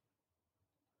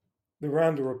The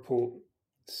Rounder Report,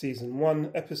 Season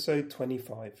 1, Episode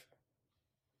 25.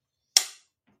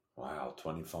 Wow,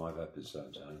 25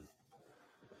 episodes,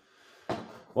 eh?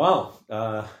 Well,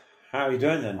 how are you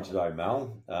doing then today,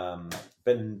 Mel? Well,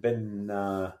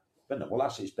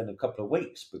 actually, it's been a couple of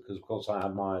weeks because, of course, I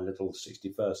had my little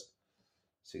 61st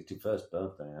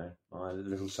birthday, eh? My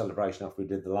little celebration after we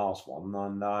did the last one,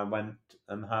 and I went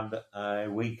and had a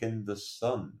week in the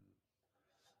sun,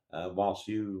 whilst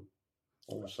you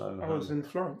also... I was in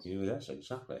Florence. Yes,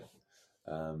 exactly.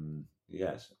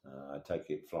 Yes, I take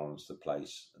it Florence the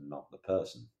place and not the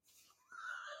person.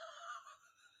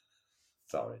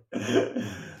 Sorry.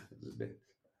 It's a bit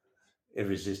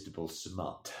irresistible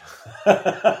smut. My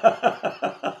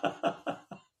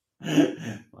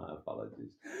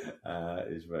apologies.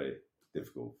 It's very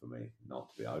difficult for me not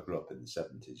to be. I grew up in the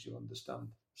 70s, you understand.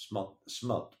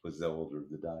 Smut was the order of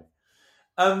the day.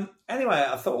 Anyway,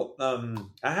 I thought,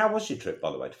 how was your trip,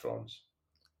 by the way, to Florence?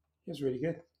 It was really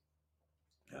good.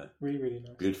 Yeah. Really, really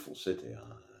nice. Beautiful city.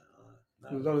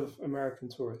 A lot of American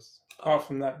tourists. Apart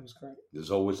from that, it was great.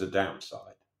 There's always a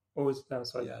downside. Always a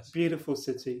downside. Yes. Beautiful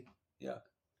city. Yeah.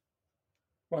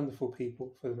 Wonderful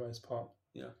people for the most part.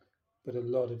 Yeah. But a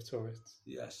lot of tourists.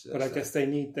 Yes. But I guess they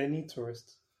need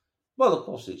tourists. Well, of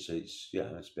course, it's a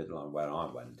bit like where I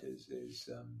went is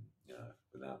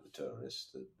without the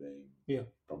tourists, there'd be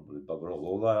probably bugger all.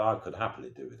 Although I could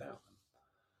happily do without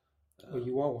them. Well,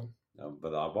 you are one.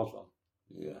 But I was one.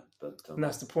 Yeah, but and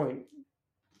that's the point.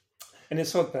 And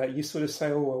it's odd that you sort of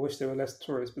say, "Oh, I wish there were less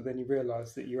tourists," but then you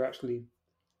realise that you're actually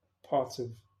part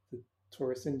of the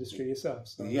tourist industry yourself.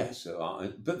 So. Yes,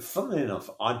 but funnily enough,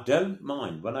 I don't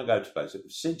mind when I go to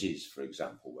places. Sidges, for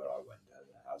example, where I went,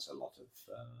 has a lot of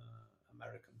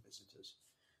American visitors.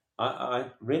 I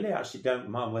really actually don't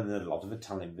mind when there are a lot of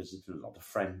Italian visitors, a lot of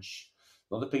French,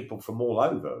 a lot of people from all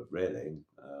over, really.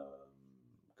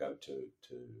 Go to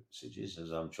Sidges,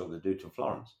 as I'm sure they do to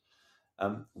Florence.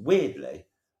 Weirdly,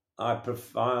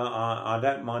 I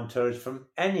don't mind tourists from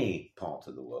any part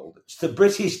of the world. It's the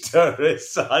British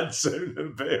tourists I'd sooner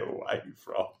be away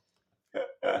from.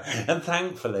 And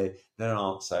thankfully, there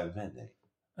aren't so many.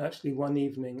 Actually, one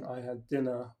evening I had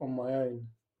dinner on my own,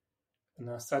 and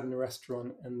I sat in a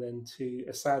restaurant, and then to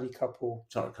a Saudi couple.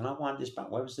 Sorry, can I wind this back?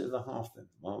 Where was the other half then?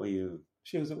 Why were you?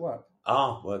 She was at work.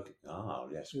 Working.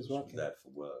 Yes, she was working there for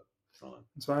work. Right.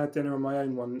 So I had dinner on my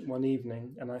own one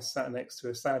evening, and I sat next to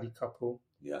a Saudi couple.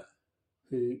 Yeah.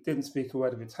 Who didn't speak a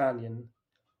word of Italian,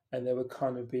 and they were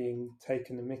kind of being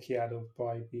taken the mickey out of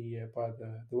by the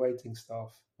waiting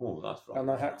staff. Oh, that's right.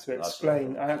 And I had to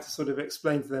explain. I had to sort of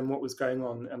explain to them what was going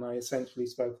on, and I essentially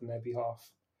spoke on their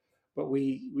behalf. But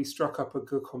we struck up a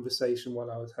good conversation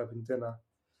while I was having dinner,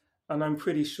 and I'm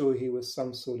pretty sure he was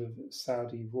some sort of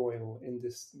Saudi royal in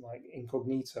this like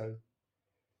incognito.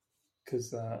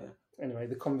 Because anyway,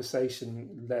 the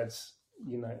conversation led,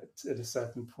 at a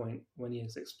certain point when he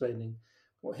was explaining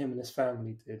what him and his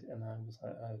family did, and I was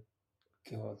like, "Oh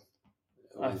God,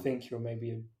 I think you're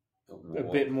maybe a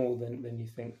bit more than you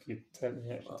think you're telling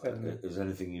me." Is there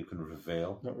anything you can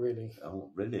reveal? Not really. Oh,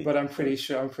 really? But I'm pretty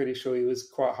sure he was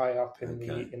quite high up in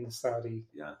the Saudi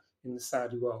in the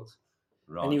Saudi world,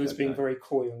 right? And he was being very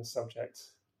coy on the subject,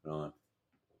 right?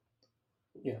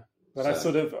 Yeah. But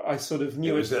so, I sort of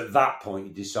knew it was at that point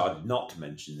you decided not to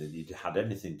mention that you'd had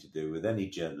anything to do with any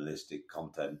journalistic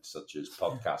content, such as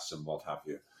podcasts and what have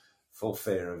you, for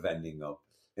fear of ending up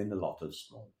in a lot of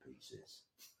small pieces.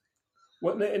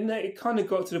 Well, and it kind of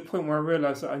got to the point where I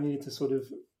realised that I needed to sort of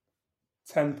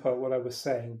temper what I was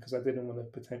saying because I didn't want to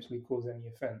potentially cause any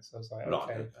offence. I was like,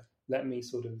 okay, let me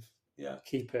sort of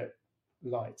keep it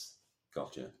light.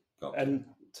 Gotcha. And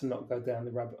to not go down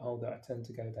the rabbit hole that I tend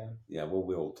to go down. Yeah, well,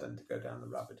 we all tend to go down the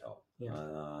rabbit hole. Yeah.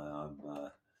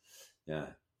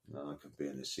 I could be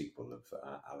in a sequel of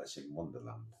Alice in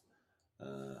Wonderland.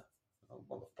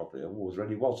 Well, probably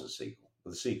already was a sequel.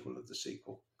 The sequel of the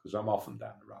sequel, because I'm often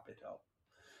down the rabbit hole.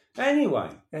 Anyway,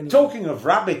 talking of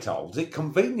rabbit holes, it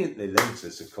conveniently links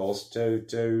us, of course,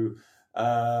 to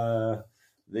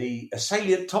the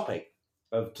salient topic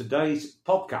of today's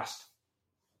podcast.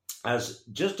 As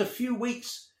just a few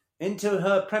weeks into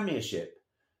her premiership,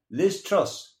 Liz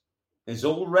Truss is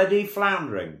already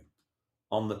floundering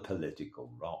on the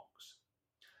political rocks.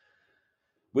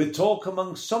 With talk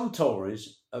among some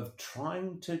Tories of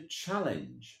trying to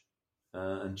challenge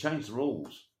and change the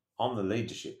rules on the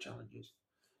leadership challenges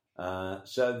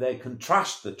so they can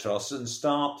trash the Truss and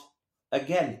start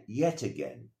yet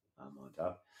again, I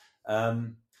might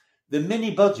add. The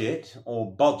mini budget,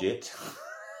 or budget,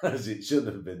 as it should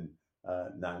have been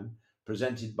known,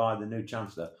 presented by the new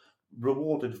chancellor,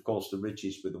 rewarded, of course, the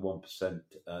richest with the 1%,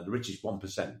 the richest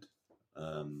 1%,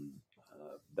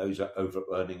 those are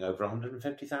earning over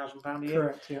 £150,000 a year.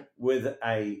 Correct, yeah. With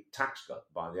a tax cut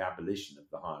by the abolition of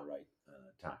the higher rate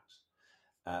tax,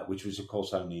 which was, of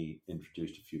course, only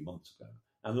introduced a few months ago.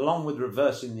 And along with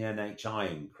reversing the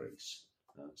NHI increase,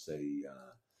 that's the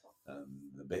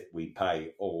bit we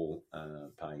pay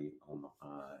pay on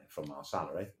from our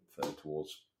salary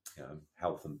towards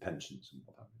health and pensions and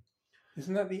what have you.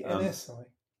 Isn't that the NSI?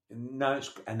 No, it's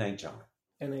NHI.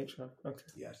 NHI, okay.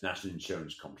 Yes, National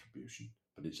Insurance Contribution,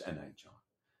 but it's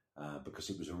NHI because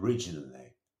it was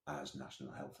originally as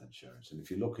National Health Insurance. And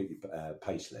if you look at your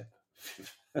pay slip,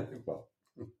 well,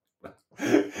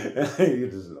 he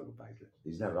doesn't look at a pay slip.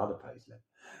 He's never had a pay slip.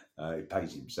 He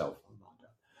pays himself,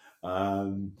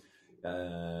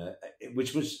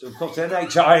 which was, of course, the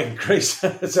NHI increase,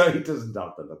 so he doesn't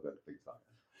have to look at things like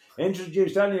that.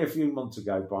 Introduced only a few months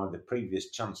ago by the previous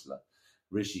chancellor,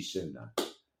 Rishi Sunak,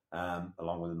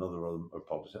 along with another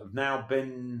policy, have now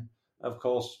been, of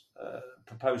course,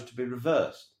 proposed to be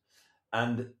reversed.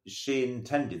 And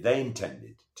they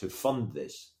intended to fund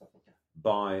this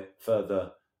by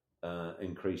further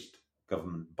increased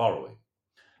government borrowing,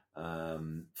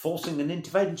 forcing an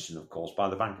intervention, of course, by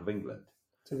the Bank of England.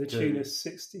 To the tune of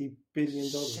 $60 billion.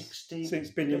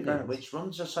 £6 billion. Which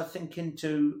runs us, I think,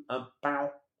 into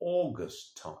about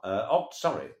August time.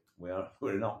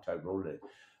 We're in October already.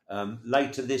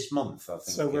 Later this month, I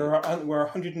think. So we're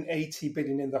 180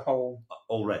 billion in the hole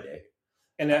already,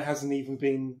 and it hasn't even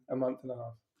been a month and a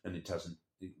half. And it hasn't.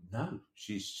 No,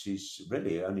 she's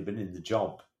really only been in the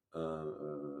job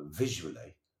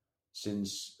visually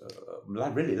since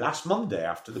really last Monday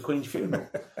after the Queen's funeral,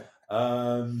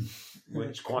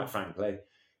 which, quite frankly,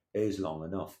 is long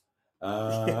enough.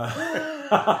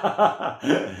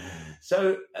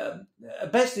 So,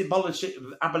 basically,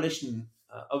 abolition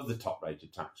of the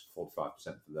top-rated tax, 45%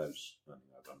 for those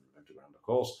earning over £150,000, of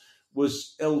course,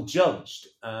 was ill-judged,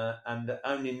 and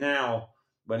only now,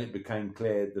 when it became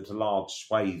clear that a large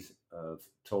swathe of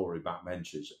Tory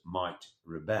backbenchers might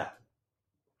rebel,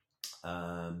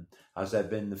 has there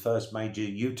been the first major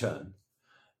U-turn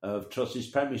of Truss's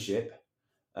premiership,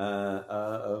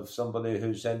 of somebody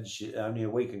who said only a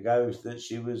week ago that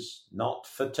she was not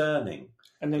for turning.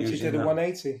 And then she did a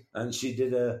 180. And she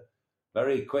did a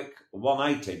very quick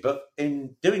 180. But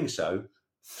in doing so,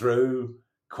 through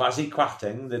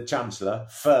quasi-quatting the Chancellor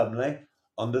firmly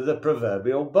under the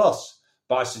proverbial bus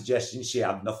by suggesting she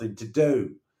had nothing to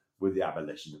do with the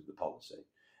abolition of the policy.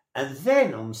 And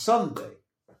then on Sunday,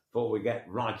 before we get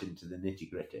right into the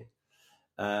nitty-gritty,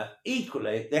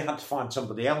 equally, they had to find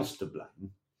somebody else to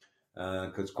blame,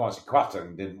 because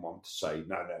quasi-quatting didn't want to say,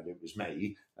 no, it was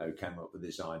me who came up with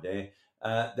this idea.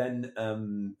 Then,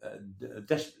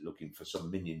 desperately looking for some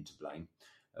minion to blame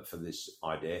for this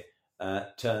idea,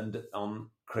 turned on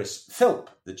Chris Philp,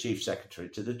 the Chief Secretary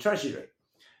to the Treasury,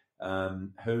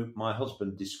 who my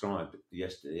husband described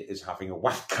yesterday as having a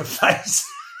wanker face.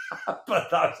 But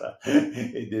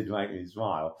it did make me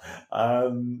smile.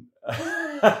 And,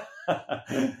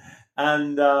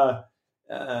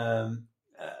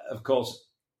 of course,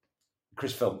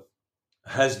 Chris Philp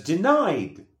has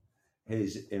denied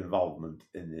his involvement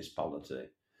in this policy.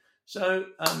 So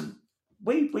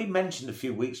we mentioned a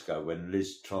few weeks ago when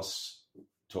Liz Truss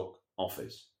took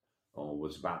office, or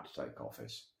was about to take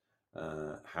office,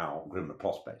 how grim a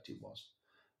prospect it was,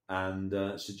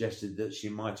 and suggested that she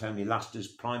might only last as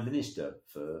Prime Minister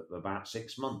for about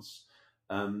 6 months.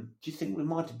 Do you think we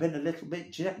might have been a little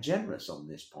bit generous on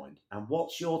this point? And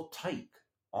what's your take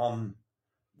on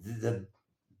the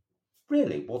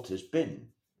really what has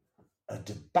been a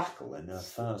debacle in her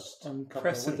first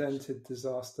unprecedented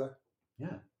disaster?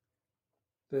 Yeah.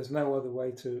 There's no other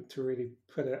way to really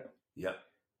put it. Yeah.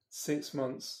 6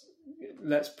 months.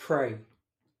 Let's pray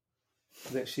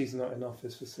that she's not in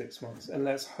office for 6 months, and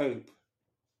let's hope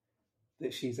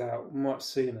that she's out much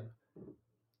sooner.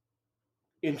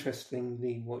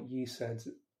 Interestingly, what you said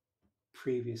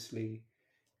previously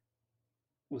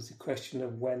was the question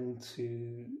of when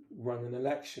to run an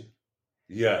election.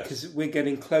 Yes. Because we're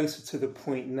getting closer to the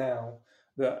point now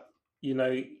that,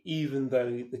 even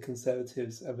though the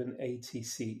Conservatives have an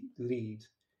 80-seat lead,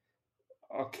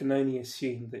 I can only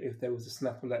assume that if there was a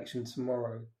snap election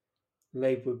tomorrow,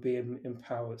 Labour would be in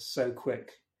power so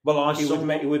quick. Well,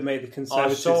 it would make the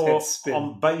Conservatives head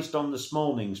spin. Based on this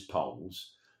morning's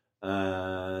polls,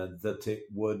 that it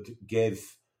would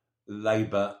give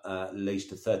Labour at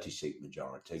least a 30-seat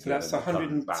majority. So that's a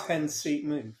 110-seat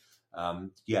move.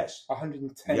 Yes,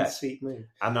 110-seat move,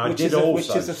 and which is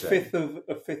a fifth of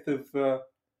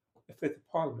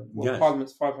Parliament. Well, yes.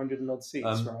 Parliament's 500 and odd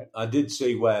seats, right? I did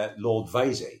see where Lord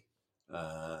Vasey,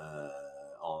 on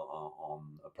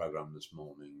a programme this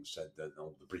morning, said that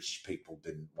all the British people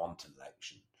didn't want an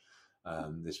election.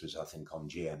 This was, I think, on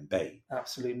GMB.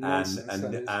 Absolute nonsense.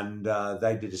 And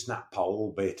they did a snap poll,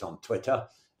 albeit on Twitter,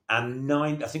 and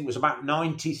I think it was about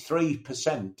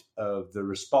 93% of the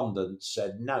respondents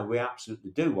said, no, we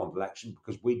absolutely do want election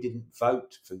because we didn't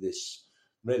vote for this,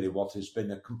 really what has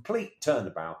been a complete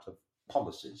turnabout of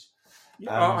policies.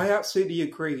 Yeah, I absolutely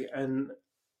agree, and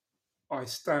I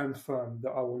stand firm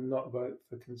that I will not vote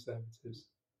for Conservatives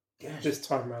this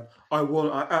time round. I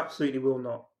absolutely will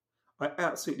not. I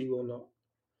absolutely will not.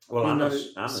 Well, Anna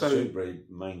Soubry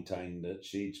maintained that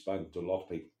she'd spoken to a lot of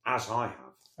people, as I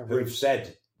have, who've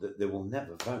said that they will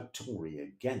never vote Tory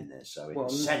again. They're so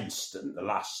incensed at the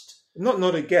last.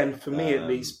 Not again, for me at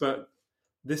least, but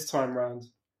this time round,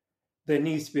 there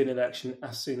needs to be an election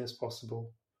as soon as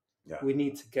possible. Yeah. We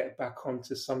need to get back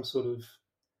onto some sort of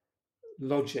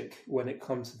logic when it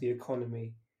comes to the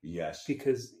economy. Yes.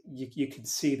 Because you could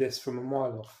see this from a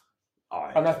mile off.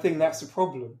 I think that's a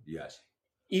problem. Yes.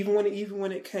 Even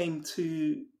when it came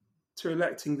to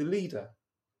electing the leader,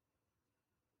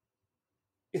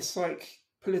 it's like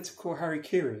political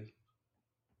harikiri.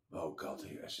 Oh God,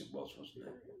 yes, it was, wasn't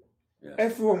it? Yeah.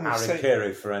 Everyone was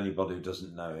harikiri, for anybody who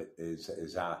doesn't know it,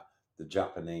 is how the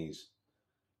Japanese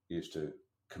used to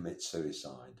commit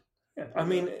suicide. Yeah, I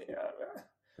mean,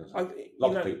 a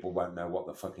lot of people won't know what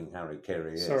the fucking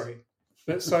harikiri is. Sorry,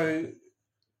 but so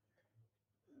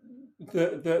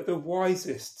the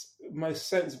wisest, most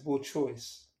sensible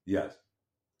choice, yes,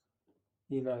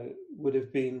 would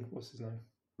have been, what's his name?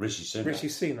 Rishi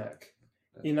Sunak.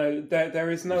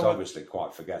 There is no. It's obviously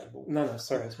quite forgettable. No,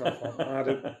 sorry, it's my fault. I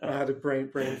had a brain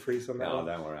freeze on that. No, one.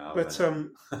 Don't worry. But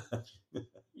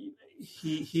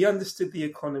he understood the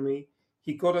economy.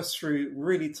 He got us through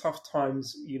really tough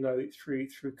times, through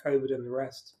COVID and the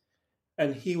rest,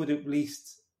 and he would at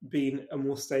least been a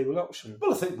more stable option.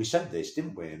 Well, I think we said this,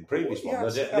 didn't we, in previous one?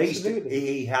 That at least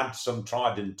he had some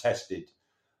tried and tested,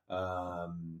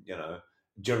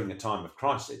 during a time of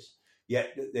crisis.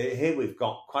 Yet here we've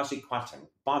got Kwasi Kwarteng,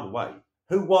 by the way,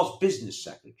 who was business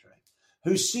secretary,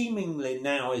 who seemingly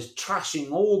now is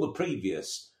trashing all the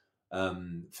previous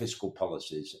fiscal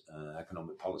policies,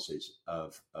 economic policies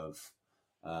of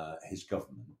his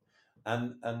government,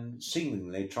 and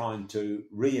seemingly trying to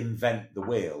reinvent the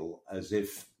wheel as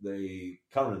if the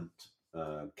current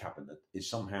cabinet is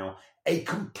somehow a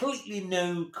completely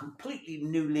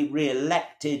newly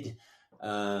re-elected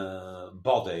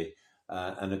body.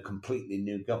 And a completely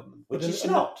new government, which is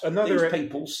not. These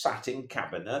people sat in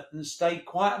cabinet and stayed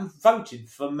quiet and voted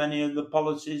for many of the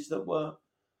policies that were.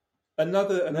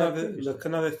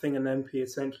 Another thing an MP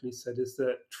essentially said is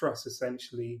that Truss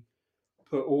essentially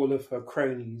put all of her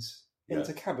cronies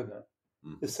into cabinet.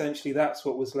 Mm. Essentially, that's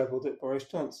what was levelled at Boris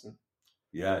Johnson.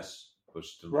 Yes.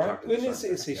 Right,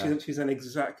 she's done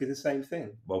exactly the same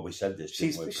thing. Well, we said this.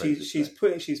 She's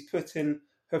put in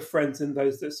her friends and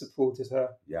those that supported her.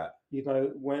 Yeah.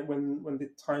 When the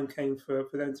time came for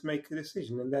them to make a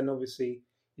decision, and then obviously,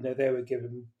 they were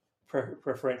given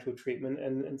preferential treatment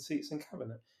and seats in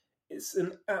cabinet. It's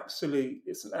an absolute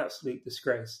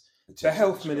disgrace. The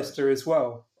health minister as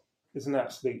well is an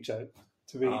absolute joke.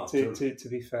 To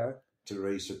be fair,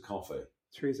 Theresa Coffey.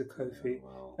 Yeah,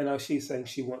 well. And now she's saying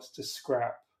she wants to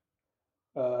scrap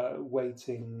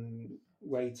waiting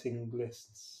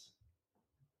lists.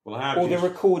 Well, the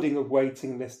recording of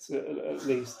waiting lists at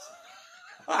least,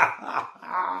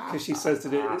 because she says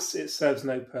that it serves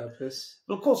no purpose.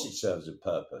 Well, of course, it serves a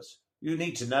purpose. You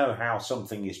need to know how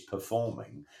something is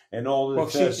performing in order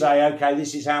to say, okay,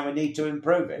 this is how we need to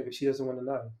improve it. But she doesn't want to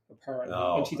know, apparently,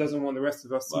 and she doesn't want the rest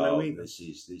of us to know either. This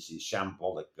is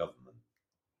shambolic government.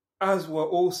 As we're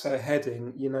also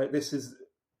heading, this is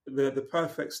the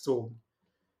perfect storm.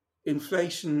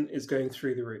 Inflation is going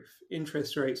through the roof.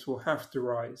 Interest rates will have to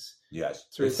rise. Yes.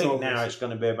 I think now it's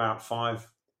going to be about 5.5%.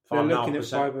 They're looking at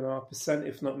 5.5%,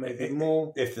 if not maybe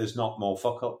more. If there's not more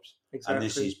fuck-ups. Exactly. And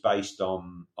this is based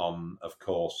on, of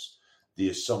course, the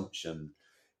assumption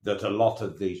that a lot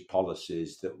of these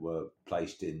policies that were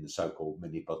placed in the so-called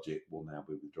mini-budget will now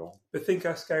be withdrawn. But think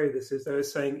how scary this is. They were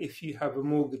saying if you have a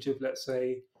mortgage of, let's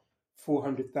say,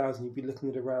 400,000, you'd be looking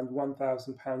at around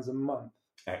 £1,000 a month.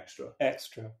 Extra.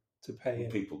 To pay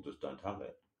people just don't have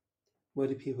it. Where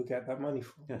do people get that money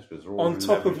from? Yes, because they're all on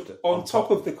top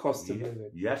of the cost of living.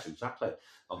 Yes, exactly.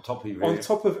 On top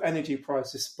of energy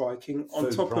prices spiking, on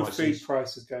top of food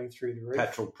prices going through the roof,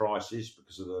 petrol prices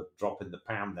because of the drop in the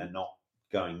pound, they're not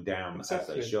going down as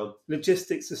they should.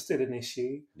 Logistics are still an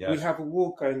issue. Yes. We have a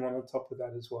war going on top of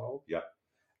that as well. Yeah,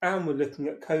 and we're looking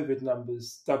at COVID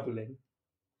numbers doubling.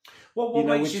 What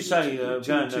makes you say,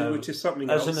 which is something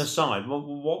as else. an aside,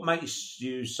 what makes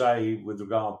you say with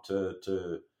regard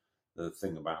to the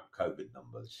thing about COVID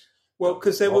numbers? Well,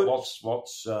 because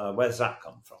where's that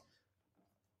come from?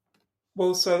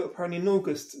 Well, so apparently in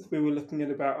August we were looking at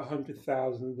about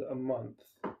 100,000 a month.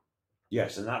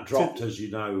 Yes, and that dropped, as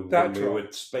you know, that when we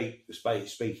were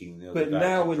speaking the other day. But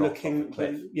now we're looking,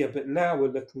 but now we're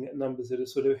looking at numbers that are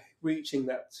sort of reaching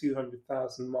that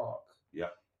 200,000 mark. Yeah.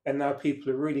 And now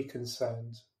people are really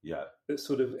concerned. Yeah. That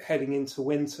sort of heading into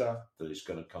winter, that it's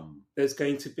going to come. There's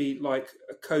going to be like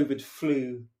a COVID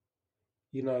flu,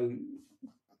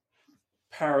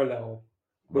 parallel,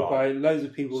 whereby loads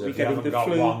of people will be getting the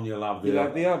flu. One, you'll have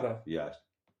the other. Yes.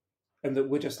 And that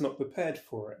we're just not prepared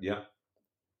for it. Yeah.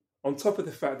 On top of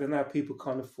the fact that now people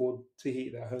can't afford to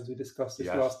heat their homes, we discussed this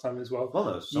last time as well. Well,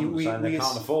 there's some saying they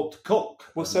can't afford to cook.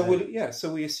 Well, so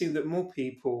we assume that more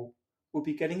people will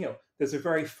be getting ill. There's a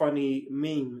very funny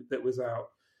meme that was out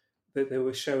that they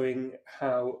were showing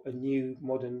how a new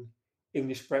modern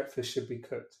English breakfast should be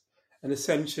cooked, and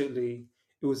essentially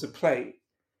it was a plate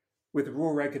with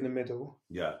raw egg in the middle,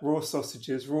 raw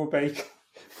sausages, raw bacon,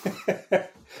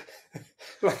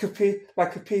 like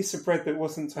a piece of bread that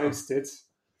wasn't toasted.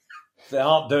 They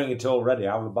aren't doing it already.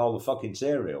 Have a bowl of fucking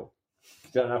cereal. You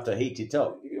don't have to heat it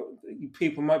up.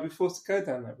 People might be forced to go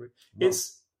down that route. No.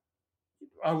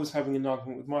 I was having an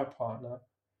argument with my partner,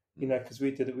 because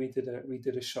we did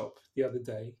a shop the other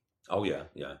day. Oh yeah.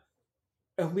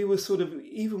 And we were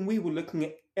we were looking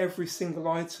at every single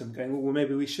item, going, well,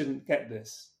 maybe we shouldn't get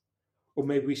this, or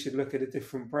maybe we should look at a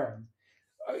different brand.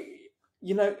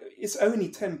 It's only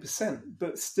 10%,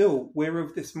 but still, we're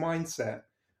of this mindset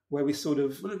where we sort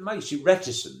of... Well, it makes you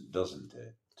reticent, doesn't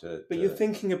it? But you're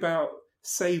thinking about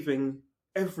saving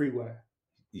everywhere.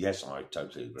 Yes, I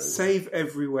totally agree. Save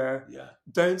everywhere. Yeah.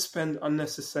 Don't spend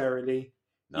unnecessarily.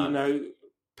 No.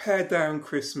 Pare down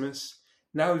Christmas.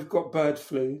 Now we've got bird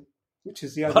flu, which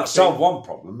is the other That solved one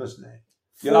problem, isn't it?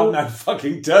 You'll have no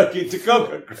fucking turkey to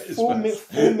cook at Christmas. 4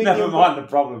 million, never mind the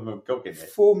problem of cooking it.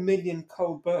 4 million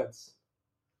cold birds.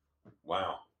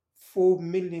 Wow. 4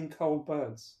 million cold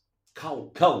birds.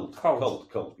 Cold.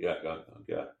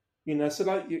 Yeah.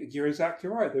 So you're exactly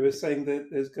right. They were saying that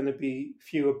there's going to be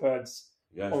fewer birds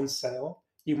on sale.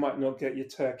 You might not get your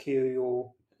turkey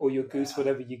or your goose,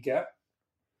 whatever you get.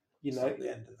 It's not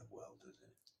the end of the world, is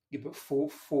it? Yeah, but 4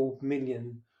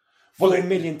 million. 4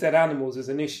 million dead animals is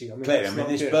an issue. Clearly,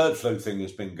 this bird flu thing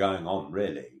has been going on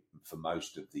really for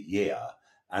most of the year,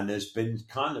 and there's been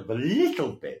kind of a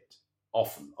little bit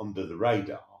often under the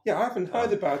radar. Yeah, I haven't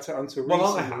heard about it until recently.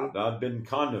 Well, I had. I'd been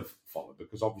kind of followed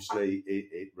because obviously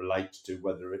it relates to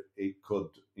whether it could,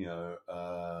 I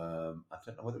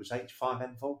don't know whether it was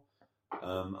H5N4.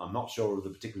 I'm not sure of the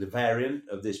particular variant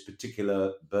of this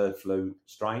particular bird flu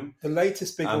strain. The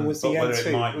latest big one was the N2. Whether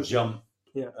it might jump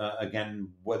Yeah. Again,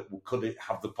 could it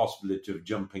have the possibility of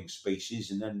jumping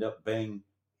species and end up being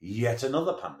yet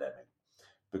another pandemic?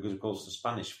 Because, of course, the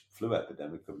Spanish flu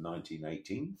epidemic of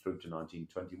 1918 through to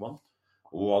 1921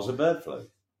 was a bird flu.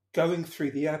 Going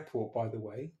through the airport, by the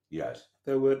way, yes,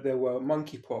 there were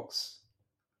monkeypox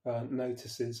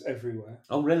notices everywhere.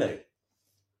 Oh, really?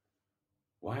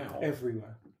 Wow.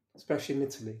 Everywhere, especially in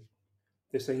Italy.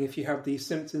 They're saying if you have these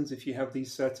symptoms, if you have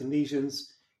these certain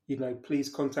lesions, please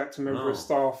contact a member of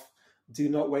staff. Do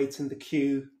not wait in the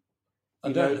queue.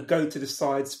 Go to the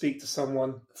side, speak to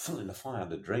someone. Funny enough, I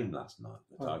had a dream last night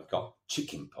that I'd got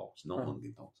chicken pox, not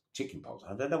monkeypox. Chicken pox.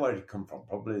 I don't know where it come from.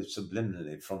 Probably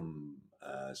subliminally from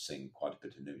seeing quite a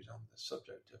bit of news on the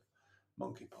subject of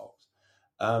monkeypox.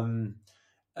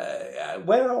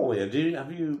 Where are we? Have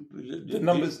you the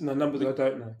numbers? Numbers. I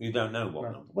don't know. You don't know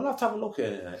what number? We'll have to have a look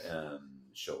at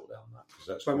shortly on that.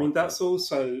 Because that's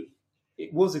also.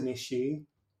 It was an issue.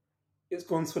 It's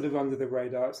gone sort of under the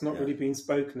radar. It's not really been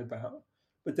spoken about.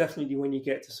 But definitely when you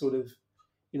get to sort of,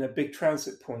 big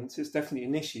transit points, it's definitely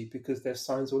an issue because there's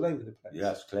signs all over the place.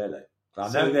 Yes, clearly. I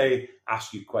know they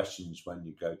ask you questions when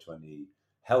you go to any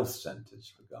health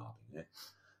centres regarding it.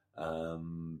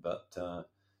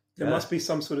 There must be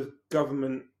some sort of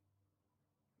government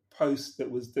post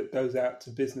that goes out to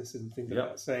businesses and things like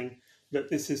that saying, look,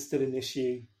 this is still an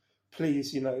issue.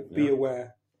 Please, be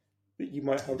aware that you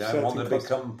might have certain don't want to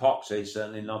become poxy,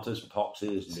 certainly not as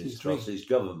poxy as Liz Truss's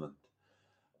government.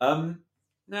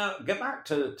 Now, get back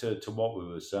to what we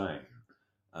were saying.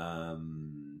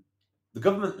 The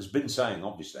government has been saying,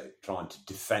 obviously, trying to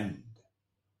defend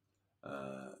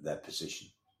their position,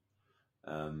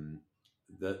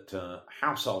 that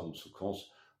households, of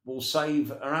course, will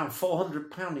save around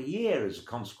 £400 a year as a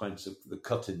consequence of the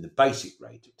cut in the basic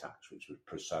rate of tax, which was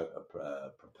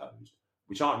proposed,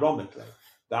 which ironically,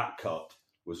 that cut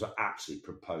was actually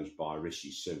proposed by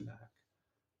Rishi Sunak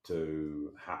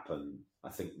to happen, I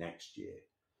think, next year,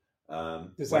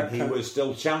 when he was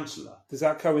still chancellor. Does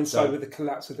that coincide with the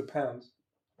collapse of the pound?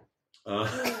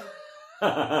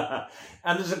 And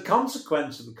as a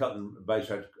consequence of the cut in base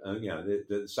rate,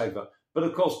 the safer. But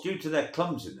of course, due to their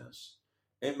clumsiness,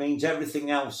 it means everything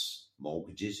else,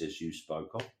 mortgages, as you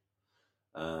spoke of,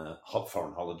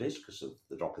 foreign holidays because of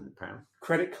the drop in the pound.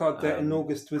 Credit card debt in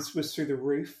August was through the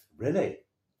roof. Really?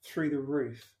 Through the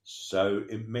roof. So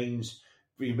it means,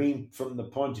 you mean from the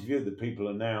point of view that people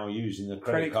are now using the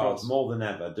credit cards more than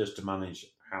ever just to manage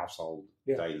household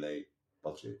daily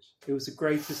budgets. It was the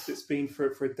greatest it's been for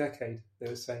a decade, they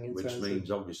were saying. Which means,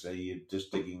 obviously, you're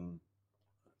just digging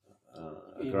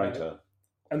a greater...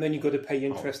 And then you've got to pay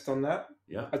interest on that.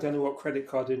 Yeah. I don't know what credit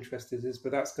card interest is,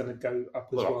 but that's going to go up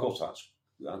as well. Well, of course, that's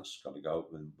got to go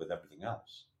up with everything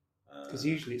else. Because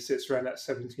usually it sits around that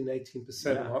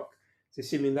 17-18% mark. So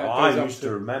assuming that goes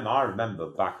I remember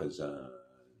back as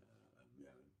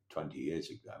 20 years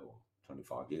ago or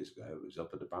 25 years ago, it was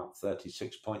up at about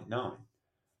 36.9.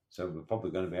 So we're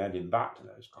probably going to be heading back to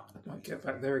those kind of days. Might get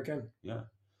back there again. Yeah.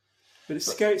 But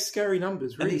it's scary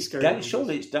numbers, really scary numbers.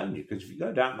 Surely it's dangerous, because if you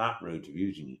go down that route of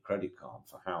using your credit card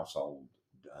for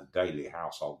daily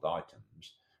household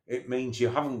items, it means you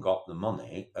haven't got the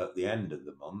money at the end of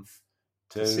the month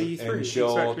to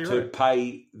ensure to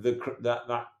pay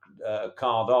that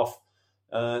card off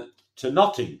to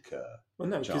not incur. Well,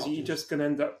 no, because you're just going to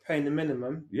end up paying the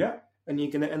minimum. Yeah. And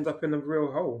you're going to end up in a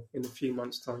real hole in a few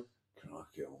months' time.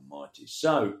 Crikey almighty.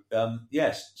 So,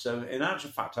 yes. So, in actual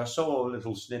fact, I saw a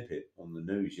little snippet on the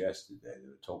news yesterday. They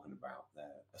were talking about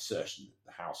their assertion that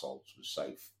the households were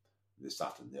safe, this,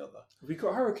 that and the other. Have we got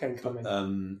a hurricane coming?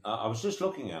 I was just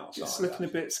looking outside. It's looking a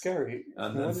bit scary.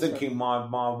 And thinking my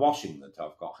washing that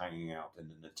I've got hanging out in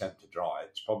an attempt to dry,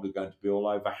 it's probably going to be all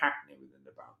over Hackney within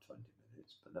about 20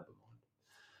 minutes, but never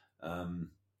mind.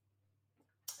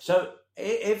 So,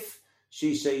 if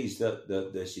she sees that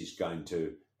this is going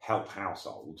to help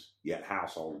households, yet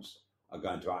households are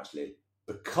going to actually,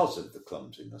 because of the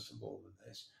clumsiness of all of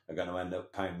this, are going to end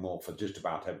up paying more for just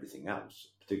about everything else,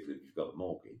 particularly if you've got a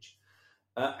mortgage.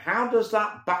 How does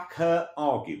that back her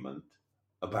argument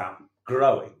about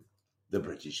growing the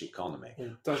British economy?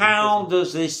 How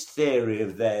does this theory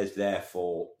of theirs,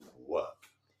 therefore, work?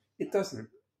 It doesn't.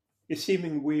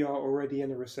 Assuming we are already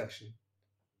in a recession,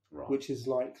 right, which is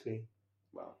likely.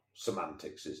 Well,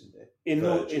 semantics, isn't it?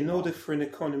 In order for an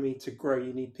economy to grow,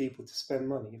 you need people to spend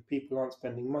money. If people aren't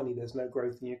spending money, there's no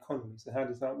growth in the economy. So how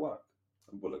does that work?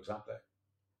 Well, exactly.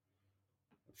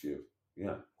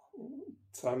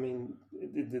 So I mean,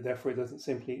 therefore, it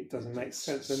doesn't make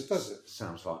sense, then, does it?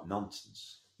 Sounds like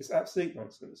nonsense. It's absolute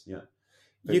nonsense. Yeah.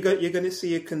 You're going to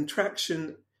see a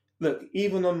contraction. Look,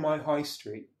 even on my high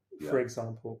street, for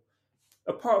example,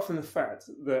 apart from the fact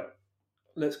that,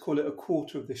 let's call it, a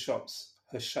quarter of the shops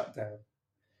has shut down.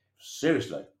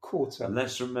 Seriously? Quarter. And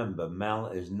let's remember, Mel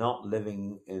is not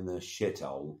living in a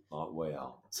shithole like we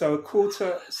are. So a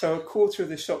quarter of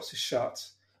the shops are shut.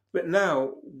 But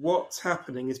now what's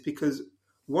happening is because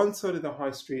one side of the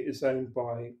high street is owned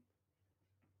by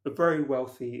a very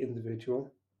wealthy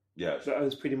individual. Yes. That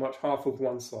owns pretty much half of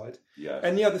one side. Yes.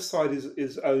 And the other side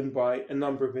is owned by a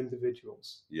number of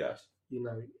individuals. Yes.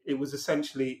 It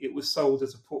was sold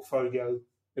as a portfolio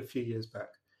a few years back.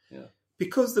 Yeah.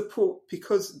 Because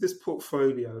this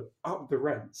portfolio upped the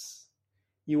rents,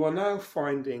 you are now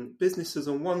finding businesses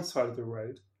on one side of the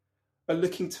road are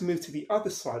looking to move to the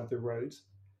other side of the road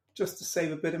just to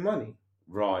save a bit of money.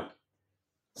 Right.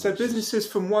 So businesses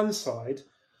from one side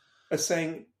are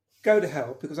saying, go to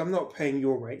hell because I'm not paying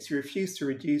your rates. You refuse to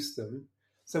reduce them.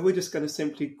 So we're just going to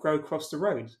simply grow across the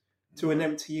road to an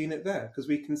empty unit there because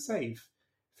we can save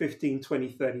 15, 20,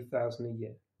 30,000 a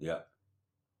year. Yeah.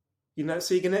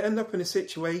 So you're going to end up in a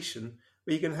situation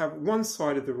where you're going to have one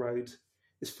side of the road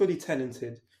is fully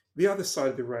tenanted, the other side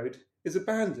of the road is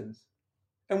abandoned.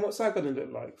 And what's that going to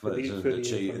look like?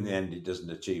 In the end, it doesn't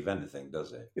achieve anything,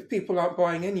 does it? If people aren't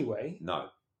buying anyway. No.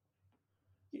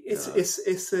 It's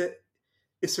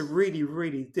a really,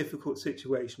 really difficult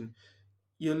situation.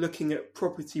 You're looking at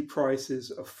property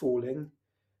prices are falling.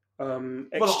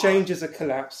 Exchanges are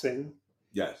collapsing.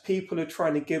 Yes. People are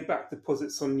trying to give back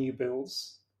deposits on new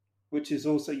builds, which is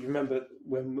also, you remember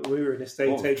when we were in a estate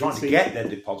agency trying to get their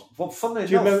deposit. Well, funnily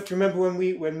enough, enough, do you remember when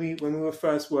we were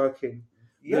first working?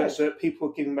 Yes, that people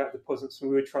were giving back deposits and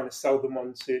we were trying to sell them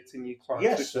on to new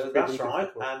clients. Yes, that's right.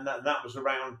 And that was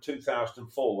around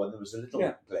 2004 when there was a little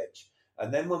glitch.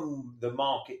 And then when the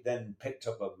market then picked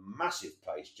up a massive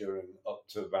pace up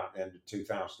to about the end of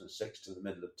 2006 to the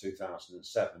middle of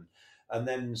 2007, and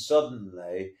then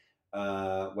suddenly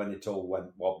when it all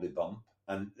went wobbly bump.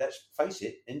 And let's face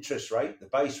it, the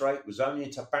base rate was only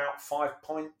at about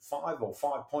 5.5 or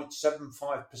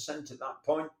 5.75% at that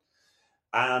point.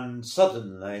 And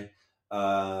suddenly,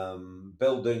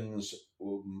 buildings,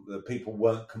 the people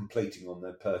weren't completing on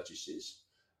their purchases.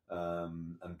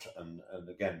 And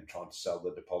again, trying to sell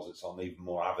the deposits on even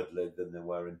more avidly than they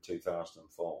were in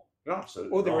 2004. You're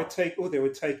absolutely or they right.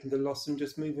 were taking the loss and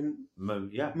just moving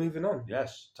on.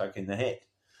 Yes, taking the hit.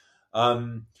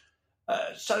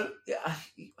 So I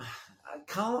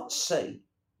can't see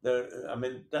there. I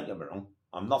mean, don't get me wrong.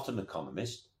 I'm not an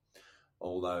economist,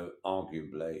 although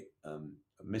arguably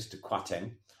Mr.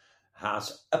 Quatting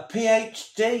has a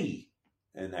PhD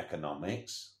in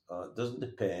economics. It doesn't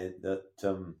appear that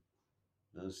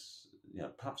there's,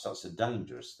 perhaps that's a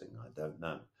dangerous thing. I don't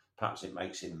know. Perhaps it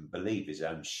makes him believe his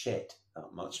own shit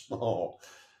that much more.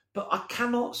 But I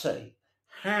cannot see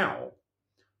how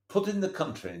putting the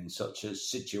country in such a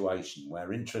situation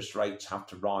where interest rates have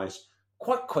to rise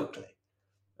quite quickly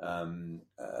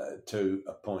to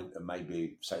a point of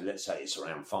maybe, let's say it's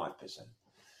around 5%.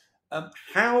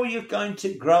 How are you going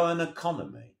to grow an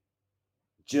economy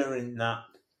during that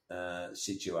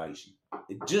situation?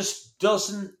 It just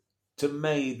doesn't, to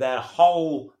me, their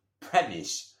whole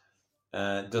premise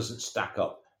doesn't stack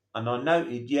up. And I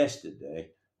noted yesterday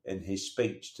in his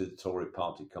speech to the Tory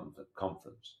party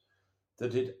conference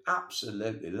that it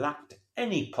absolutely lacked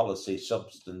any policy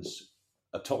substance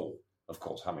at all. Of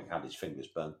course, having had his fingers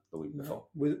burnt the week before.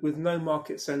 With no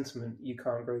market sentiment, you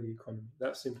can't grow the economy.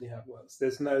 That's simply how it works.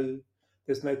 There's no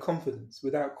confidence.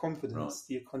 Without confidence, right,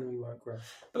 the economy won't grow.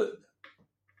 But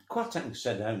Quatting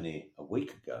said only a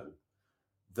week ago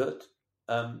that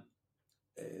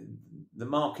the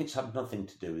markets have nothing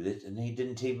to do with it, and he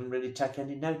didn't even really take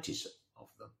any notice of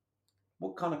them.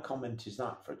 What kind of comment is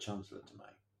that for a chancellor to make?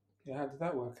 Yeah, how did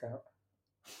that work out?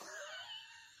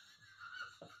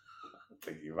 I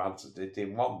think you've answered it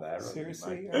in one there.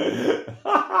 Seriously? The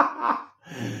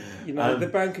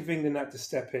Bank of England had to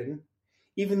step in.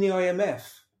 Even the IMF.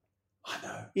 I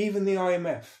know. Even the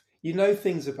IMF.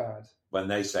 Things are bad. When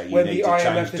they say when need the to IMF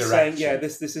change is direction. saying,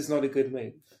 this is not a good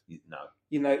move. No.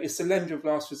 It's the lender of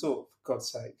last resort, for God's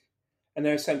sake. And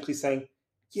they're essentially saying,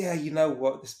 you know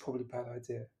what, this is probably a bad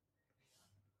idea.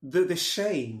 The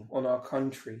shame on our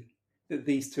country that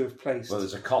these two have placed. Well,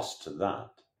 there's a cost to that,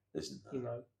 isn't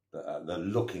there? They're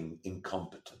looking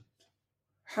incompetent.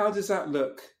 How does that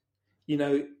look?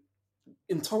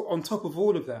 On top of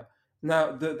all of that,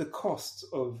 now the cost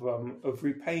of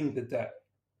repaying the debt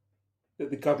that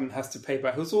the government has to pay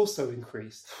back has also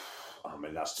increased. I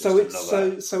mean, that's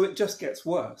just so it just gets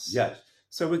worse. Yes.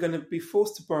 So we're going to be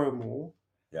forced to borrow more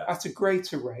at a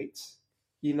greater rate.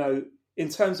 In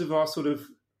terms of our sort of,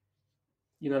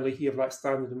 like you have like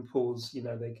Standard and Poor's.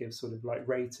 They give sort of like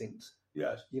ratings.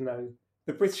 Yes.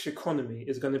 The British economy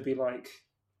is going to be like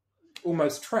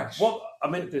almost trash. Well, I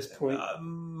mean, at this point,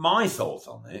 my thought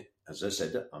on it, as I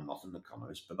said, I'm not an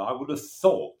economist, but I would have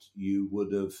thought you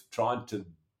would have tried to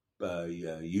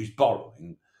use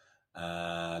borrowing,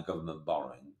 government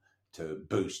borrowing, to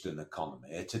boost an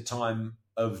economy at a time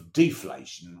of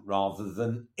deflation rather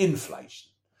than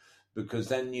inflation, because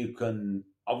then you can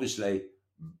obviously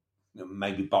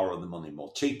maybe borrow the money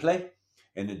more cheaply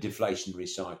in a deflationary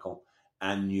cycle,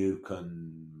 and you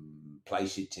can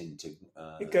place it into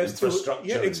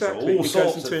infrastructure, exactly. all it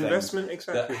sorts goes into of investment, things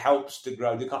exactly. that helps to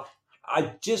grow the economy.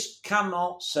 I just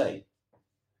cannot see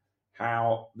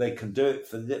how they can do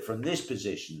it from this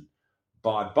position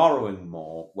by borrowing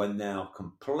more when they are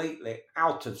completely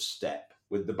out of step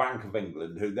with the Bank of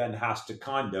England, who then has to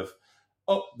kind of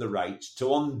up the rates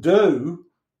to undo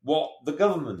what the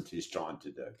government is trying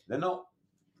to do. They're not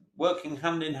working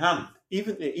hand in hand.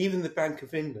 Even the Bank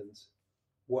of England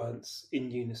weren't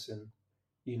in unison,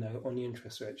 on the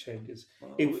interest rate changes.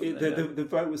 Well, the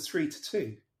vote was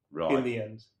 3-2 in the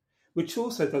end, which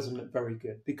also doesn't look very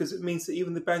good, because it means that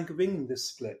even the Bank of England is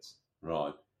split.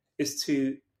 Right. As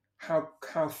to how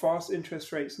fast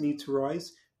interest rates need to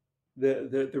rise,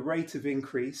 the rate of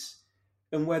increase,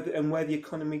 and where the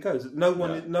economy goes. No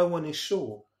one is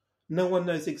sure. No one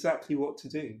knows exactly what to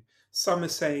do. Some are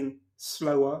saying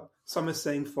slower, some are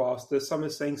saying faster, some are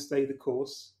saying stay the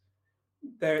course.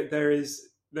 There is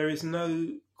no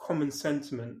common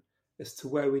sentiment as to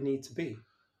where we need to be.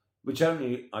 Which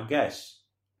only, I guess,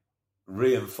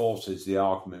 reinforces the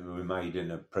argument we made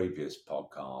in a previous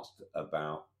podcast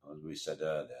about, as we said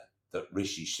earlier, that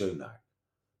Rishi Sunak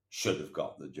should have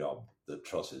got the job that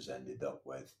Truss has ended up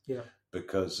with. Yeah.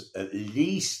 Because at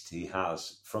least he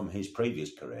has, from his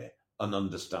previous career, an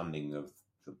understanding of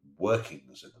the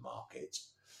workings of the market,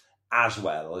 as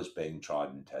well as being tried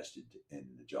and tested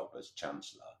in the job as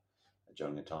Chancellor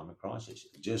during a time of crisis.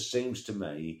 It just seems to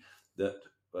me that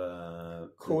the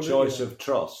choice of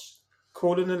Truss...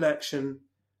 Call an election,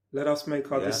 let us make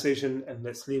our decision, and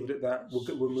let's leave it at that.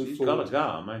 We'll move She's forward. Got to go.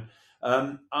 I mean,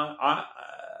 I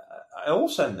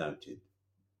also noted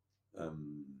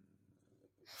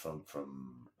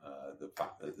from the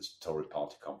fact that this Tory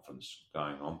party conference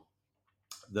going on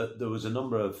that there was a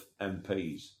number of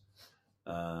MPs,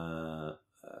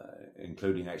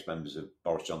 including ex-members of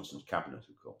Boris Johnson's cabinet,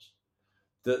 of course,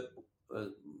 that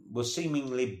were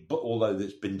seemingly, although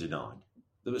it's been denied,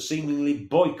 they were seemingly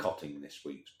boycotting this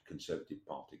week's Conservative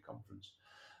Party conference.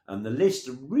 And the list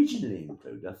originally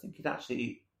included, I think it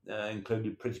actually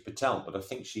included Priti Patel, but I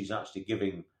think she's actually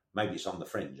giving, maybe it's on the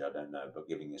fringe, I don't know, but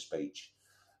giving a speech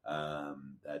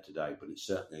there today. But it's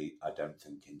certainly, I don't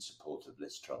think, in support of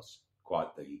Liz Truss.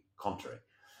 Quite the contrary.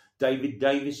 David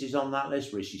Davis is on that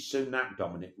list, Rishi Sunak,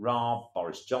 Dominic Raab,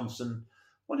 Boris Johnson.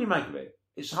 What do you make of it?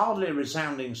 It's hardly a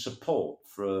resounding support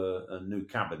for a new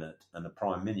cabinet and a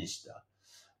prime minister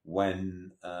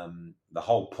when the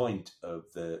whole point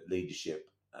of the leadership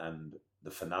and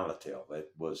the finality of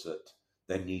it was that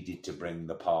they needed to bring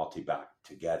the party back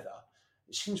together.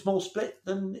 It seems more split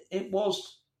than it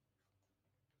was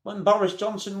when Boris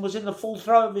Johnson was in the full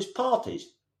throw of his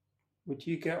parties. Would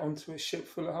you get onto a ship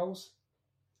full of holes?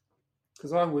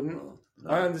 Because I wouldn't. No.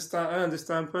 I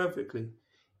understand perfectly.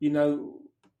 You know,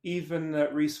 even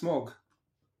Rees-Mogg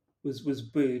was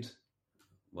booed.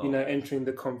 Well, entering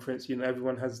the conference.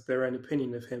 Everyone has their own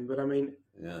opinion of him. But I mean,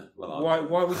 why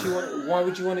would you want? Why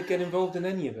would you want to get involved in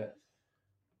any of it?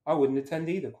 I wouldn't attend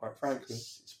either, quite frankly.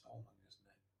 It's boring, isn't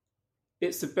it?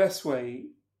 It's the best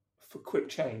way for quick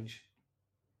change.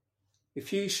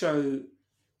 If you show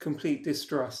complete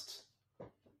distrust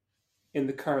in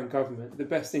the current government, the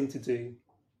best thing to do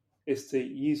is to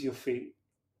use your feet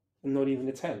and not even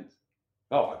attend.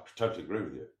 Oh, I totally agree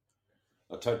with you.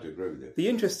 The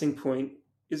interesting point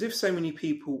is if so many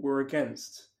people were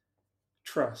against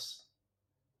Truss,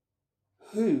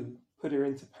 who put her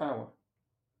into power?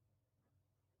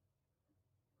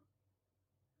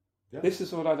 Yeah. This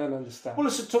is what I don't understand. Well,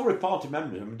 it's a Tory party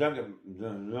member. I mean, don't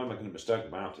make any mistake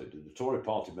about it. The Tory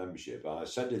party membership, I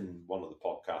said in one of the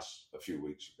podcasts a few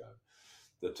weeks ago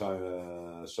that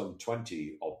some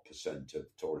 20%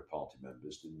 of Tory party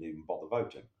members didn't even bother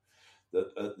voting.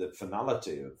 That at the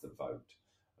finality of the vote,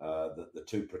 that the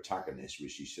two protagonists,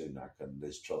 Rishi Sunak and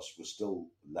Liz Truss, were still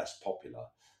less popular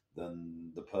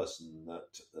than the person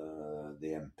that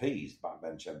the MPs,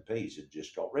 backbench MPs, had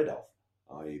just got rid of,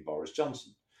 i.e. Boris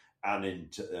Johnson. And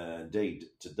indeed,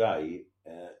 today,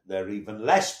 they're even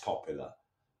less popular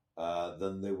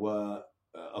than they were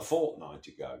a fortnight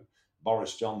ago.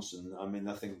 Boris Johnson, I mean,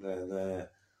 I think they're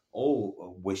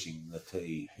all wishing that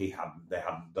they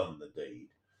hadn't done the deed.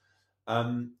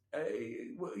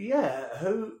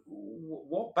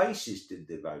 What basis did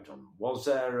they vote on? Was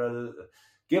there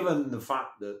given the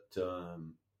fact that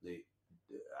the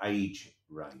age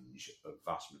range of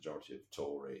vast majority of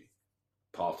Tory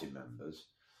party members,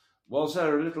 was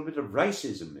there a little bit of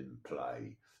racism in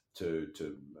play to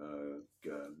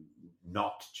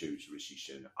not choose Rishi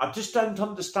Sunak? I just don't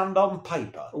understand on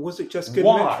paper. Or was it just good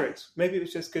metrics? Maybe it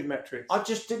was just good metrics. I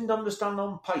just didn't understand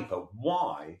on paper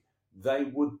why they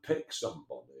would pick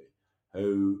somebody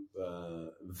who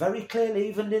very clearly,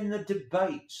 even in the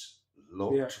debates,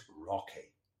 looked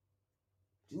rocky.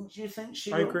 Didn't you think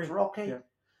she looked rocky? Yeah.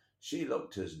 She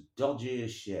looked as dodgy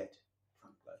as shit,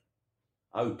 frankly.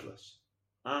 Hopeless.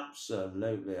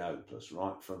 Absolutely hopeless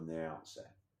right from the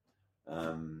outset.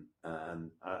 And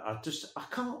I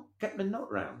can't get my nut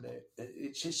around it.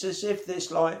 It's as if there's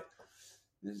somebody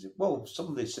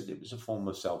said it was a form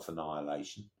of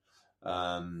self-annihilation.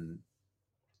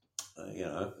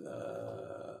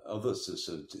 Others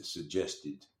have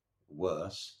suggested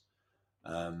worse.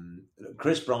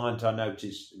 Chris Bryant, I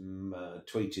noticed,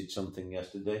 tweeted something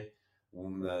yesterday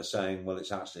saying, well,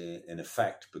 it's actually in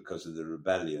effect because of the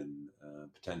rebellion,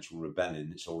 potential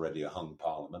rebellion, it's already a hung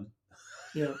parliament.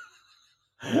 Yeah.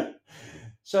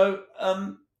 So,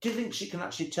 do you think she can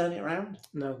actually turn it around?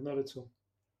 No, not at all.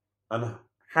 And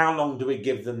how long do we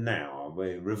give them now? Have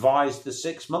we revised the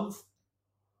 6 month?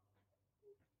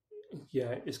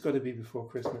 Yeah, it's got to be before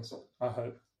Christmas, I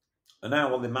hope. And how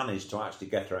will they manage to actually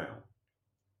get her out?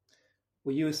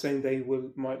 Well, you were saying they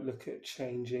might look at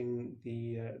changing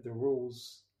the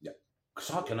rules. Yeah,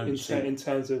 because I can only see in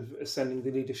terms of ascending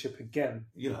the leadership again.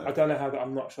 I don't know how that.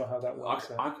 I'm not sure how that works.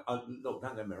 Look,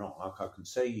 don't get me wrong. I can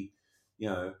see,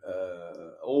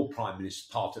 all prime ministers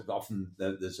often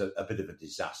there's a bit of a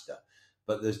disaster,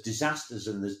 But there's disasters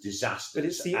and there's disasters. But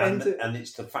it's the and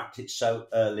it's the fact it's so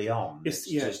early on. It's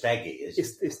just eggy, isn't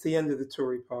it? It's the end of the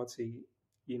Tory party,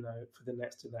 for the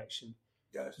next election.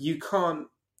 Yes. You can't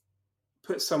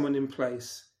put someone in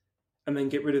place and then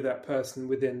get rid of that person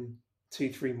within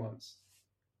 2-3 months.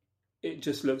 It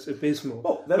just looks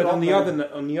abysmal. But on the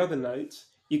other note,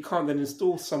 you can't then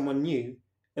install someone new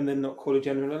and then not call a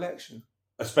general election.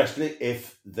 Especially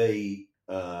if the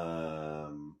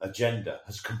agenda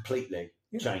has completely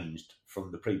changed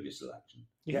from the previous election.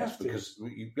 Because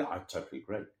I totally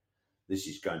agree. This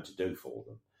is going to do for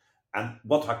them. And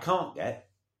what I can't get,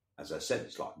 as I said,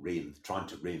 it's like trying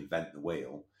to reinvent the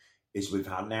wheel, is we've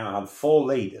now had 4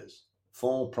 leaders,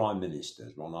 4 prime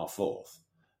ministers. We're on our 4th,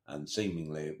 and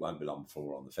seemingly it won't be long before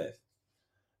we're on the 5th.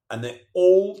 And they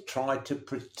all try to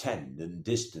pretend and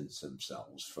distance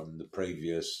themselves from the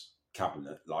previous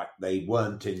cabinet like they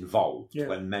weren't involved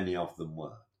when many of them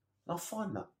were. I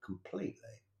find that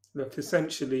completely. Look,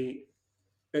 essentially,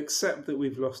 accept that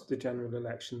we've lost the general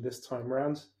election this time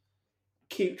round,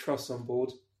 keep Truss on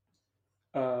board,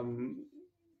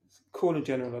 call a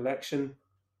general election,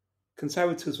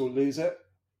 Conservatives will lose it,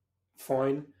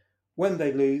 fine. When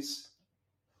they lose,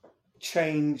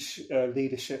 change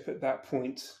leadership at that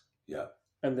point,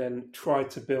 and then try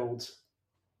to build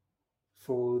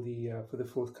for the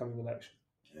forthcoming election.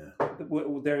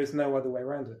 There is no other way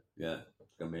around it.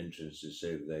 It's going to be interesting to see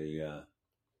if they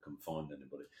can find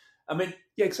anybody. I mean,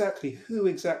 exactly. Who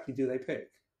exactly do they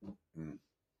pick?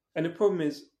 And the problem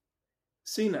is,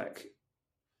 Sunak,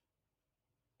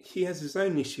 he has his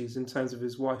own issues in terms of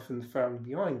his wife and the family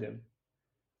behind him,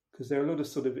 because there are a lot of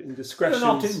sort of indiscretions.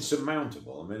 They're not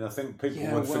insurmountable. I mean, I think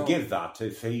people would forgive that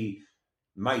if he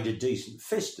made a decent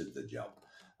fist of the job.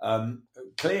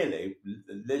 Clearly,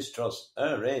 Liz Truss,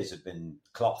 her ears have been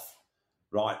cloth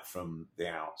right from the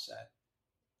outset,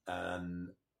 and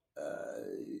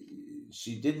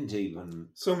she didn't even.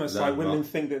 It's almost like women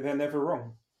think that they're never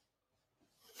wrong.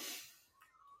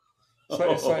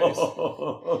 There's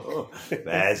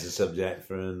a subject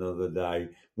for another day,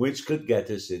 which could get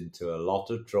us into a lot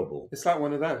of trouble. It's like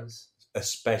one of those.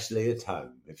 Especially at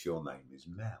home, if your name is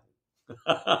Mel.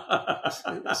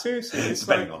 Seriously, it's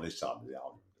depending on this side of the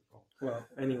argument. Well,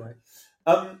 anyway.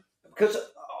 Because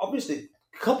obviously,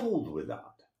 coupled with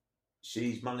that,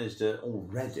 she's managed to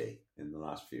already, in the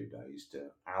last few days,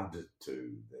 to add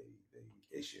to the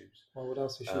issues. Well, what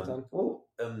else has she done? Well,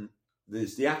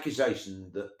 there's the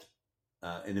accusation that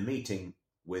in a meeting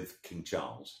with King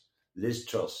Charles, Liz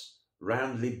Truss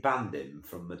roundly banned him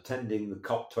from attending the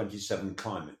COP27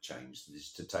 climate change that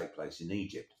is to take place in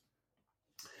Egypt,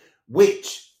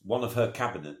 which one of her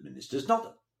cabinet ministers,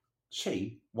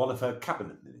 one of her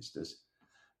cabinet ministers,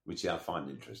 which I find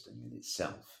interesting in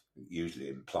itself, it usually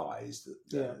implies that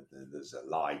there's a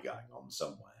lie going on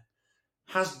somewhere,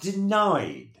 has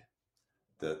denied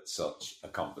that such a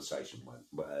conversation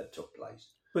took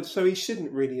place. But so he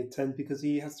shouldn't really attend because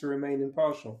he has to remain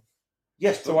impartial.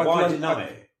 Yes, but why deny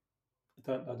it?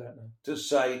 I don't know. To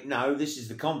say, no, this is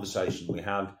the conversation we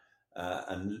had,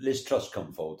 and Liz Truss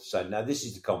come forward to say, no, this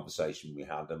is the conversation we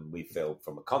had, and we feel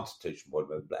from a constitutional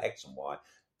point of view, X and Y,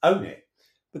 own it.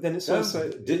 But then it's also...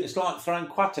 It's like throwing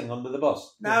Quatting under the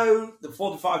bus. No, the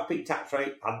 45p tax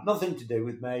rate had nothing to do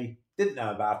with me, didn't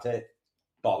know about it,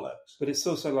 bollocks. But it's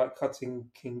also like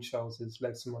cutting King Charles's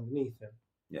legs from underneath him.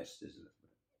 Yes, isn't it?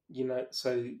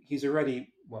 So he's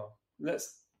already,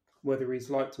 whether he's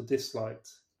liked or disliked,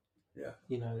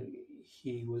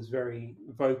 he was very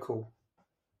vocal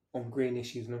on green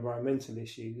issues and environmental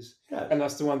issues. Yes. And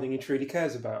that's the one thing he truly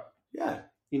cares about. Yeah.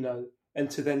 And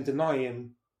to then deny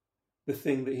him the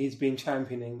thing that he's been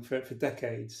championing for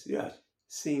decades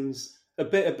seems a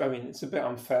bit, it's a bit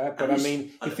unfair, but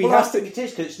if he has to... it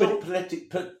is, because it's not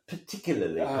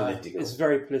particularly political. It's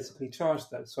very politically charged,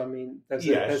 though. So,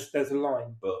 there's a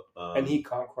line, and he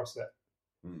can't cross it.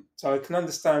 So I can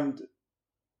understand...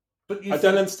 I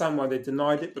don't understand why they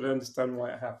denied it, but I understand why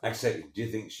it happened. Exactly. Do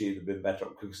you think she'd have been better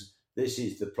off? Because this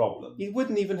is the problem. He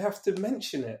wouldn't even have to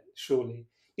mention it, surely.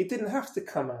 It didn't have to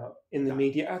come out in the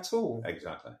media at all.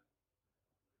 Exactly.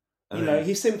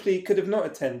 He simply could have not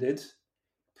attended.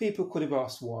 People could have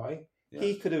asked why. Yeah.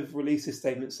 He could have released a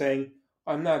statement saying,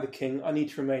 "I'm now the king. I need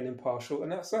to remain impartial,"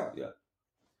 and that's that. Yeah.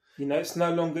 It's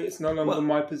no longer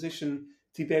my position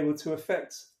to be able to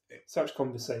affect such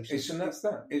conversations, and that's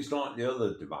that. It's like the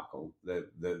other debacle.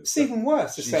 It's even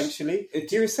worse. Essentially,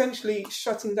 you're essentially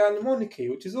shutting down the monarchy,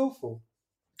 which is awful.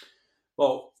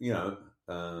 Well,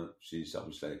 she's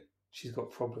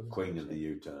got problems. Queen of the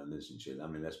U-turn, isn't she? I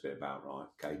mean, let's be about right.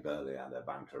 Kay Burley had her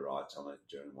banker rights on it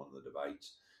during one of the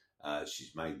debates.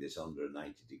 She's made this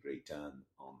 180-degree turn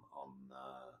on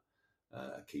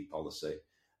a key policy.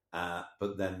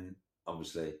 But then,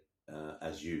 obviously,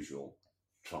 as usual,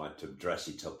 tried to dress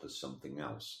it up as something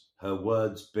else. Her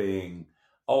words being,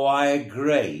 "Oh, I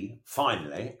agree,"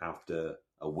 finally, after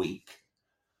a week,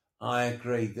 "I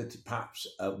agree that perhaps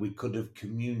we could have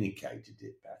communicated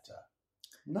it better."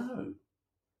 No,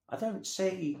 I don't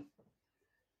see.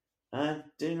 I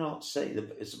do not see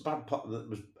that it's a bad.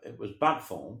 It was bad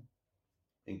form,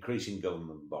 increasing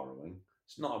government borrowing.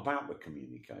 It's not about the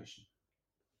communication.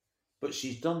 But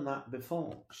she's done that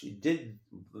before. She did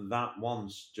that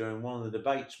once during one of the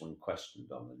debates when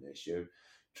questioned on an issue.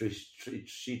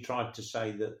 She tried to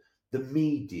say that the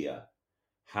media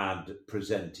had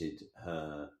presented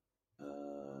her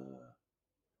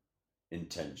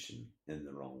intention in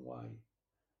the wrong way,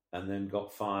 and then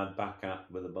got fired back at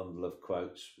with a bundle of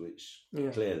quotes, which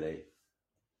clearly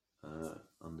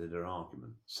undid her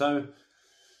argument. So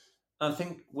I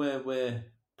think we're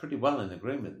pretty well in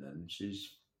agreement then.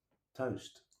 She's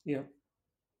toast. Yeah.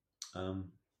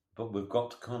 But we've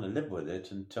got to kind of live with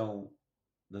it until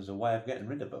there's a way of getting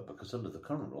rid of her, because under the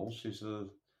current rules,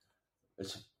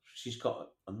 she's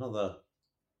got another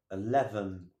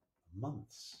 11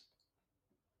 months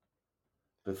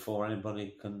before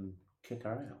anybody can kick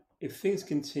her out. If things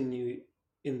continue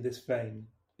in this vein,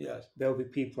 yes, there'll be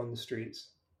people on the streets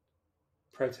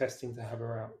protesting to have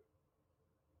her out.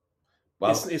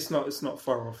 Well, it's not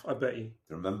far off, I bet you.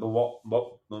 Remember what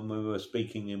when we were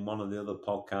speaking in one of the other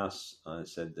podcasts, I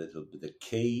said that the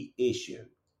key issue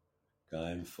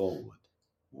going forward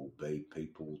will be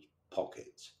people's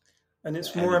pockets. And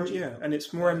it's more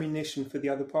ammunition for the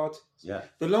other parties. Yeah.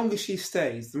 The longer she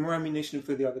stays, the more ammunition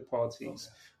for the other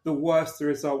parties. The worse the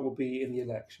result will be in the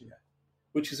election,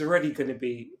 which is already going to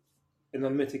be an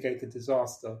unmitigated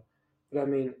disaster. But I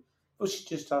mean, well, she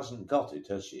just hasn't got it,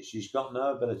 has she? She's got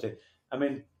no ability. I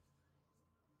mean,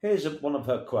 here's one of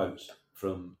her quotes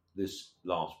from this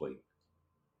last week.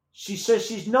 She says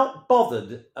she's not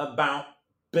bothered about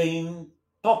being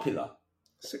popular.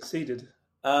 Succeeded.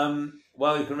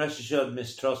 Well, you can rest assured,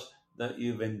 Miss Truss, that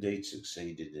you've indeed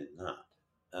succeeded in that.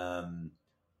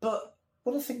 But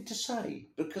what a thing to say,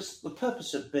 because the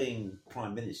purpose of being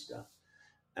Prime Minister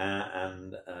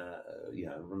and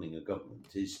running a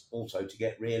government is also to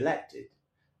get re-elected.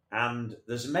 And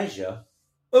there's a measure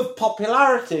of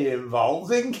popularity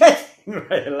involved in getting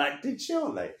re-elected,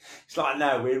 surely. It's like,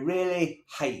 no, we really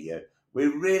hate you. We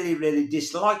really, really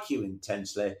dislike you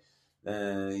intensely.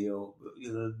 You're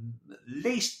the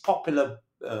least popular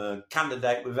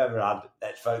candidate we've ever had.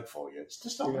 Let's vote for you. It's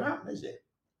just not going to happen, is it?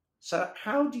 So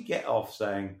how do you get off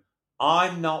saying,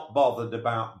 I'm not bothered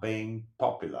about being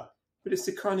popular? But it's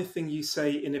the kind of thing you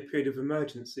say in a period of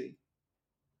emergency.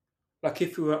 Like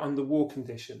if we were under war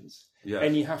conditions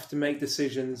and you have to make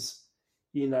decisions,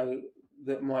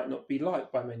 that might not be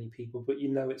liked by many people, but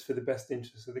it's for the best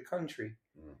interests of the country.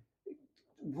 Mm.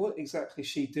 What exactly is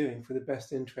she doing for the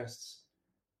best interests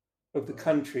of the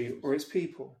country or its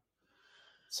people?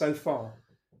 So far,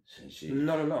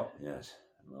 not a lot. Yes.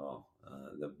 Well,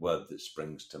 the word that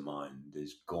springs to mind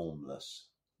is gormless.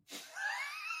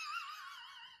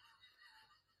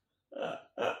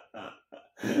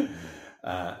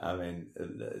 I mean,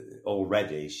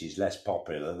 already she's less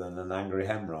popular than an angry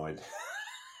hemorrhoid.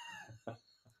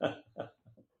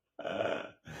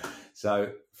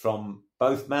 So from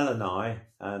both Mel and I,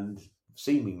 and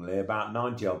seemingly about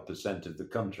 90% of the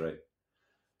country,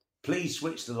 please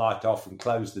switch the light off and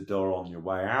close the door on your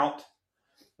way out,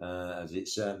 as it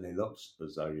certainly looks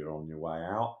as though you're on your way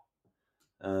out.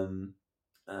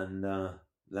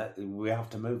 We have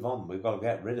to move on. We've got to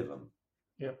get rid of them.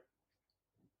 Yep.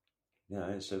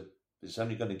 It's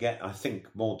only going to get, I think,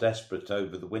 more desperate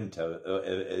over the winter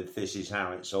if this is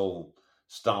how it's all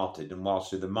started. And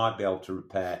whilst they might be able to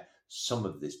repair some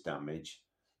of this damage,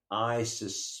 I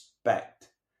suspect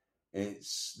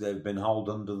they've been hauled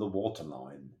under the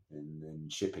waterline in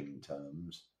shipping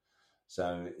terms.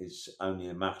 So it's only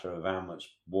a matter of how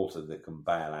much water they can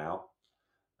bail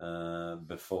out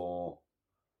before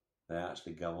they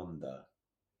actually go under.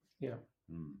 Yeah.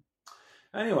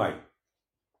 Anyway,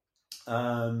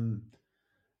 I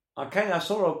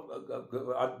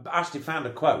actually found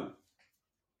a quote.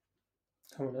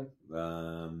 Come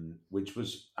on. Which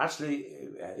was actually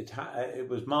it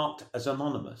was marked as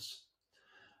anonymous,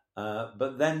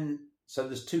 but then so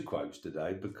there's two quotes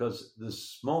today, because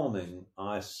this morning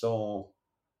I saw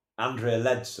Andrea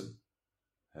Leadsom,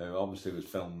 who obviously was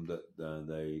filmed at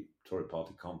the Tory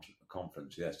party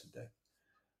conference yesterday.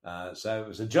 So it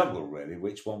was a juggle, really,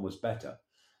 which one was better,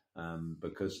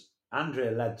 because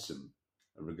Andrea Leadsom,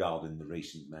 regarding the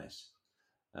recent mess,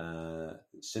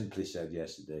 simply said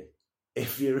yesterday,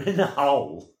 if you're in a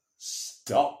hole,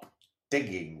 Stop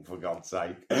digging, for God's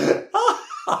sake.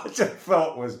 I just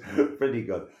thought was pretty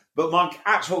good. But my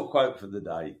actual quote for the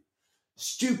day: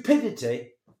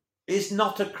 stupidity is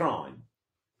not a crime.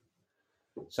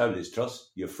 So, Liz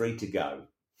Truss, you're free to go.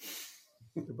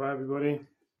 Goodbye, everybody.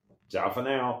 Ciao for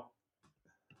now.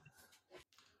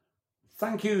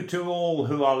 Thank you to all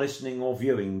who are listening or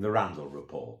viewing the Randall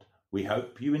Report. We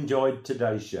hope you enjoyed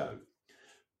today's show.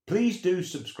 Please do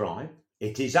subscribe.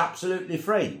 It is absolutely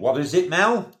free. What is it,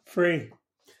 Mel? Free.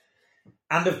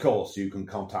 And of course, you can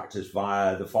contact us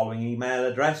via the following email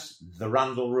address,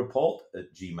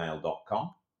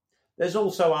 therandallreport@gmail.com. There's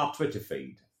also our Twitter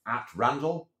feed,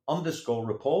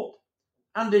 @Randall_report,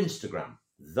 and Instagram,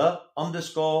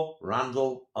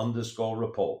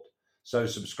 _Randall_report. So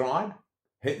subscribe,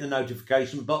 hit the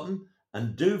notification button,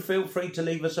 and do feel free to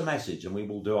leave us a message, and we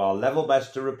will do our level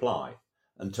best to reply.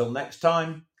 Until next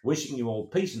time, wishing you all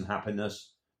peace and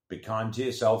happiness. Be kind to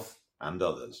yourself and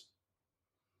others.